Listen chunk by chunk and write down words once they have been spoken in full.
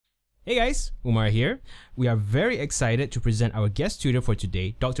Hey guys, Umar here. We are very excited to present our guest tutor for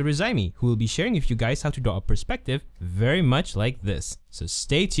today, Dr. Ruzaimi, who will be sharing with you guys how to draw a perspective very much like this. So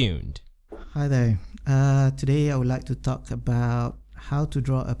stay tuned. Hi there. Today I would like to talk about how to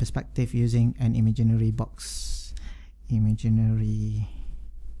draw a perspective using an imaginary box. Imaginary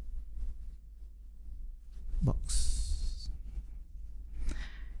box.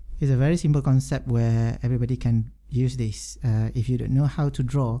 It's a very simple concept where everybody can use this. If you don't know how to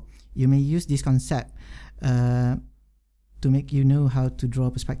draw, you may use this concept to make you know how to draw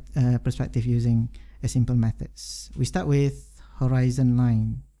perspective using a simple methods. We start with horizon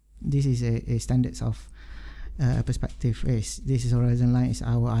line. This is a standards of perspective. This is horizon line, is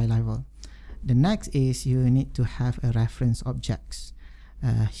our eye level. The next is you need to have a reference objects.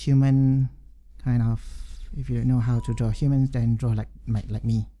 Human kind of, if you don't know how to draw humans, then draw like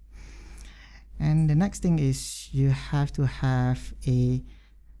me. And the next thing is you have to have a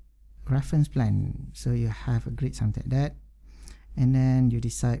reference plan. So you have a grid, something like that, and then you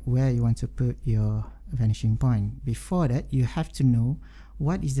decide where you want to put your vanishing point. Before that, you have to know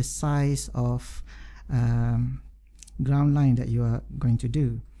what is the size of ground line that you are going to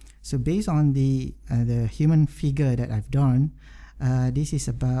do. So based on the human figure that I've drawn, this is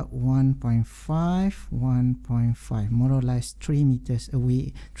about 1.5, more or less 3 meters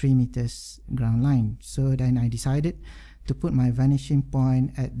away, 3 meters ground line. So then I decided to put my vanishing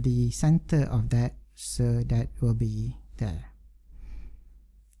point at the center of that, so that will be there.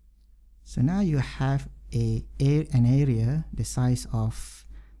 So now you have an area the size of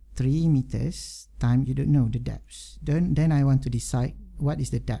 3 meters time, you don't know the depths. Then I want to decide what is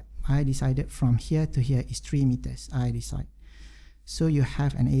the depth. I decided from here to here is 3 meters. I decide. So you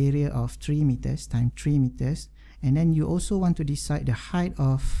have an area of 3 meters times 3 meters, and then you also want to decide the height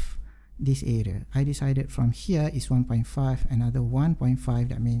of this area. I decided from here is 1.5, another 1.5.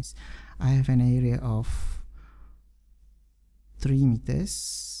 That means I have an area of 3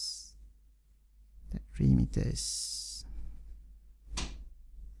 meters. 3 meters.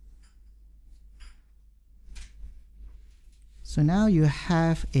 So now you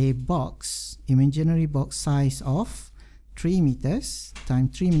have a box, imaginary box size of 3 meters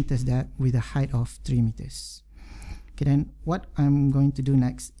times 3 meters depth with a height of 3 meters. Okay, then what I'm going to do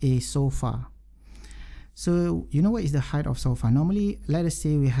next is sofa. So you know what is the height of sofa? Normally, let us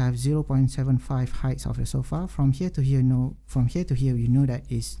say we have 0.75 heights of the sofa. From here to here, from here to here, you know that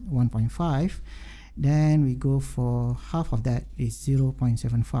is 1.5. Then we go for half of that is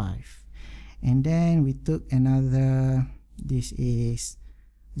 0.75. And then we took another, this is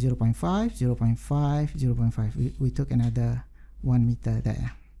 0.5, 0.5, 0.5. We took another 1 meter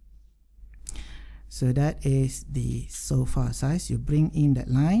there. So that is the sofa size. You bring in that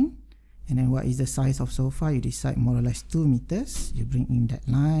line, and then what is the size of sofa? You decide more or less 2 meters. You bring in that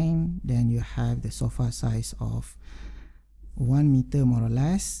line, then you have the sofa size of 1 meter more or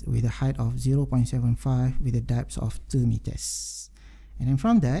less, with a height of 0.75 with a depth of 2 meters. And then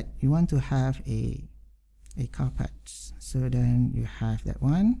from that, you want to have a carpet. So then you have that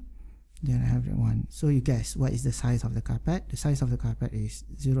one, then I have that one. So you guess what is the size of the carpet? The size of the carpet is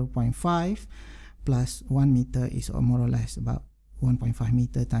 0.5 plus 1 meter is more or less about 1.5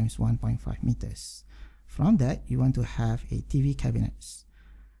 meter times 1.5 meters. From that, you want to have a TV cabinets.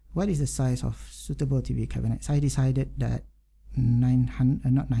 What is the size of suitable TV cabinets? I decided that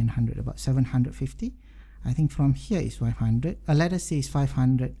 750. I think from here is 500. Let us say it's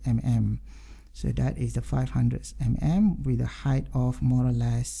 500 mm. So that is the 500 mm with a height of more or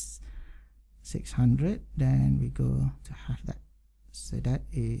less 600. Then we go to have that. So that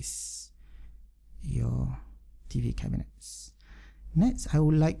is your TV cabinets. Next, I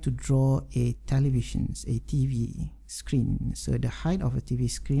would like to draw a TV screen. So the height of a TV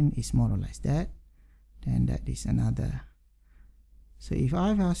screen is more or less that. Then that is another. So if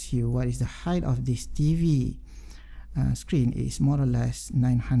I ask you what is the height of this TV screen, is more or less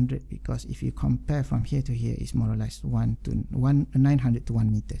 900, because if you compare from here to here, is more or less 900 to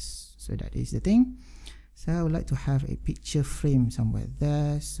 1 meters. So that is the thing. So I would like to have a picture frame somewhere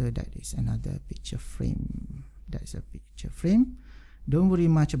there. So that is another picture frame. That's a picture frame. Don't worry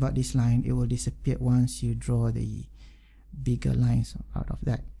much about this line. It will disappear once you draw the bigger lines out of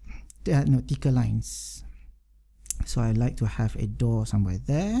that. No, thicker lines. So I like to have a door somewhere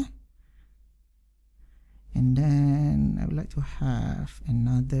there. And then I would like to have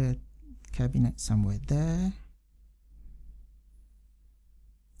another cabinet somewhere there.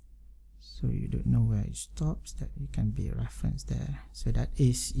 So you don't know where it stops, that it can be a reference there. So that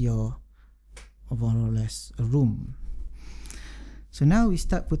is your more or less a room. So now we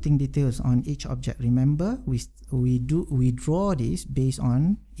start putting details on each object. Remember, we draw this based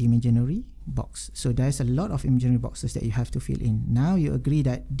on imaginary box. So there's a lot of imaginary boxes that you have to fill in. Now you agree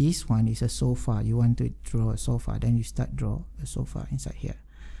that this one is a sofa. You want to draw a sofa, then you start draw a sofa inside here.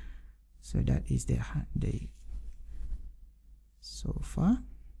 So that is the sofa.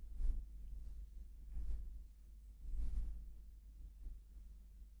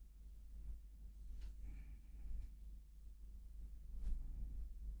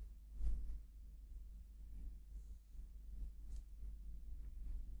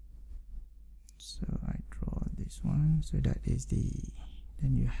 So I draw this one, so that is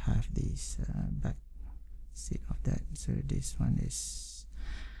then you have this back seat of that. So this one is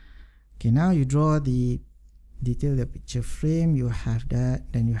okay. Now you draw the detail, the picture frame. You have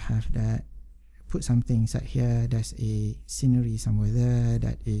that, then you have that. Put something inside here. There's a scenery somewhere there.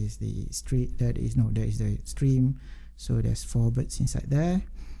 That is the street. That is the stream. So there's 4 birds inside there.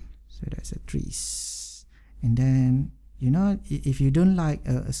 So that's the trees. And then, you know, if you don't like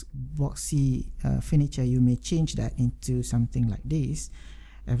a boxy furniture, you may change that into something like this.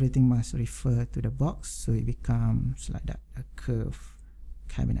 Everything must refer to the box, so it becomes like that, a curved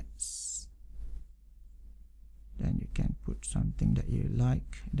cabinets. Then you can put something that you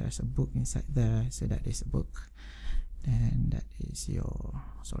like. There's a book inside there, so that is a book. Then that is your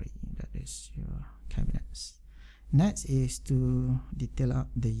cabinets. Next is to detail up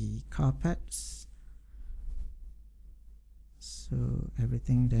the carpets. So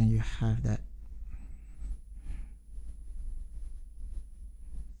everything, then you have that.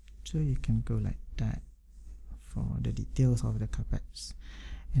 So you can go like that for the details of the carpets.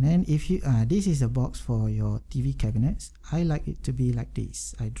 And then if you this is a box for your TV cabinets. I like it to be like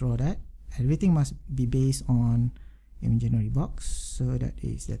this. I draw that. Everything must be based on imaginary box. So that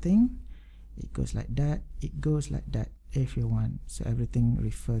is the thing. It goes like that. It goes like that if you want. So everything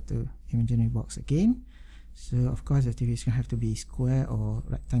refer to imaginary box again. So of course the TV is going to have to be square or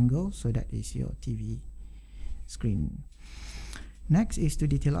rectangle. So that is your TV screen. Next is to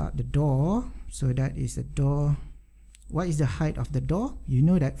detail out the door. So that is the door. What is the height of the door? You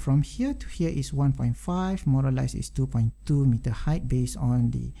know that from here to here is 1.5, more or less is 2.2 meter height based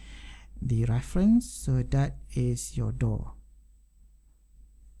on the reference. So that is your door.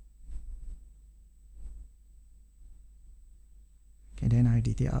 Okay, then I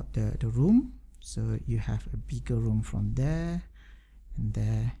detail out the room. So you have a bigger room from there and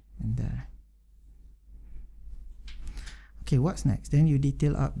there and there. Okay, what's next? Then you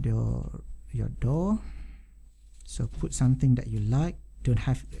detail up your door. So put something that you like. Don't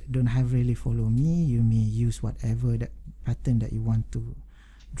have really follow me. You may use whatever that pattern that you want to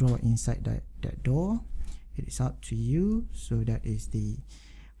draw inside that door. It is up to you. So that is the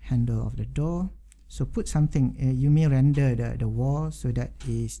handle of the door. So put something. You may render the wall. So that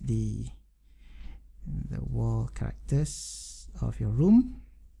is the wall characters of your room.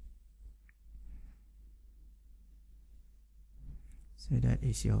 So that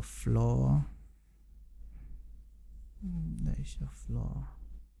is your floor. That is your floor.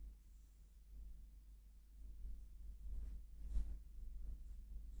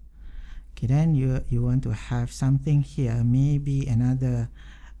 Okay, then you want to have something here, maybe another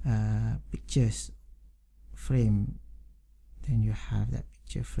pictures frame. Then you have that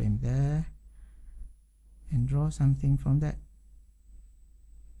picture frame there, and draw something from that.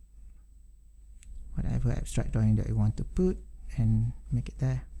 Whatever abstract drawing that you want to put, and make it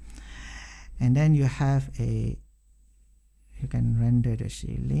there. And then you have you can render the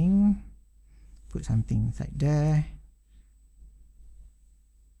ceiling, put something inside there.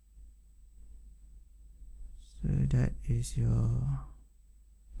 So that is your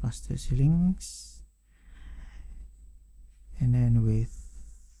plaster ceilings, and then with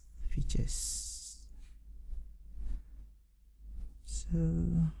features.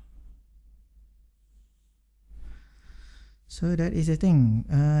 So that is the thing.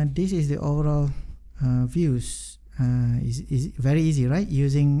 This is the overall views. Is very easy, right?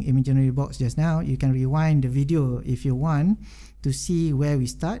 Using imaginary box just now, you can rewind the video if you want to see where we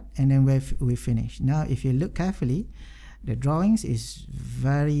start and then where we finish. Now, if you look carefully, the drawings is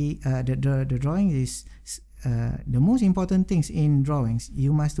very the drawing is the most important things in drawings.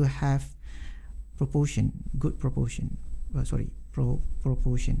 You must to have proportion, good proportion.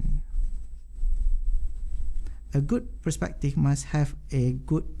 Proportion. A good perspective must have a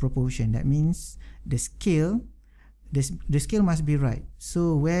good proportion. That means the scale. The scale must be right.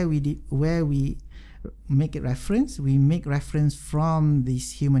 So where we make it reference, we make reference from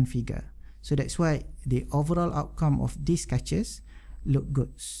this human figure. So that's why the overall outcome of these sketches look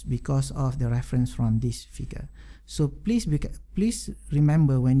good, because of the reference from this figure. So please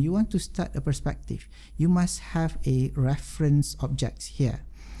remember, when you want to start a perspective, you must have a reference objects here.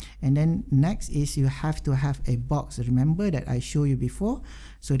 And then next is you have to have a box. Remember that I showed you before.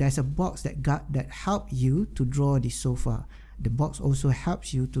 So there's a box that help you to draw this sofa. The box also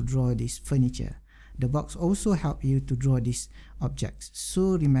helps you to draw this furniture. The box also help you to draw these objects.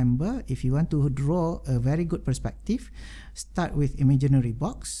 So remember, if you want to draw a very good perspective, start with imaginary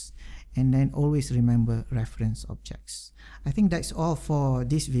box, and then always remember reference objects. I think that's all for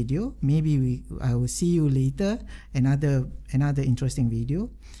this video. Maybe I will see you later, another interesting video.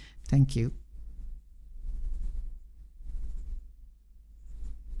 Thank you.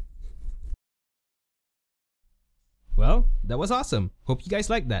 Well, that was awesome. Hope you guys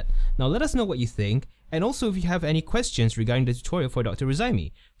liked that. Now let us know what you think, and also if you have any questions regarding the tutorial for Dr.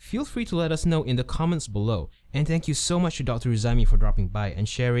 Ruzaimi, feel free to let us know in the comments below. And thank you so much to Dr. Ruzaimi for dropping by and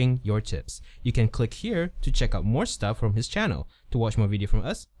sharing your tips. You can click here to check out more stuff from his channel. To watch more video from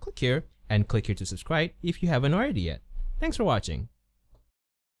us, click here, and click here to subscribe if you haven't already yet. Thanks for watching.